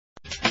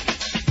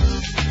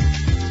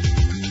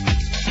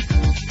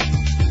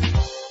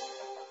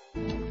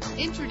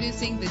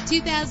Introducing the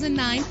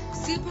 2009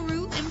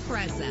 Subaru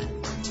Impreza.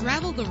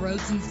 Travel the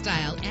roads in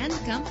style and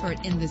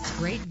comfort in this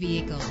great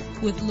vehicle.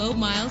 With low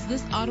miles,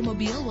 this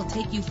automobile will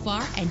take you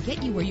far and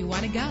get you where you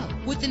want to go.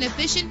 With an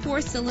efficient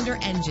 4-cylinder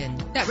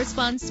engine that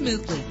responds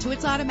smoothly to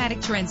its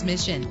automatic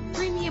transmission,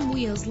 premium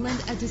wheels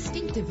lend a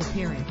distinctive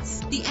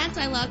appearance. The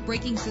anti-lock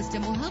braking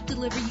system will help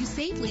deliver you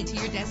safely to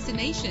your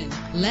destination.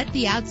 Let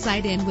the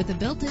outside in with a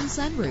built-in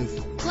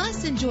sunroof.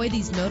 Plus, enjoy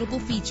these notable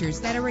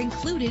features that are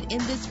included in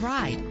this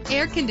ride: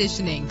 air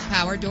conditioning,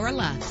 power door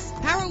locks,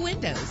 power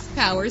windows,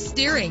 power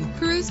steering,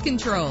 cruise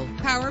control,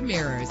 power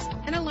mirrors,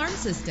 an alarm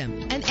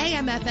system, an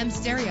AM/FM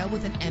stereo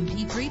with an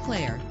MP3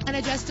 player, an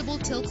adjustable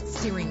tilt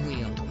steering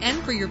wheel.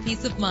 And for your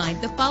peace of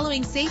mind, the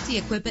following safety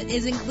equipment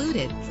is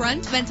included: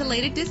 front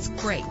ventilated disc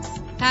brakes,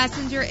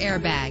 passenger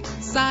airbag,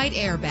 side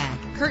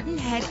airbag, curtain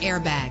head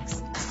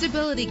airbags,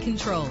 stability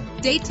control,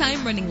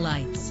 daytime running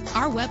lights.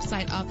 Our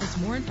website offers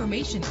more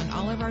information on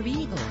all of our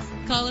vehicles.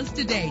 Call us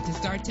today to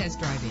start test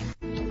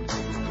driving.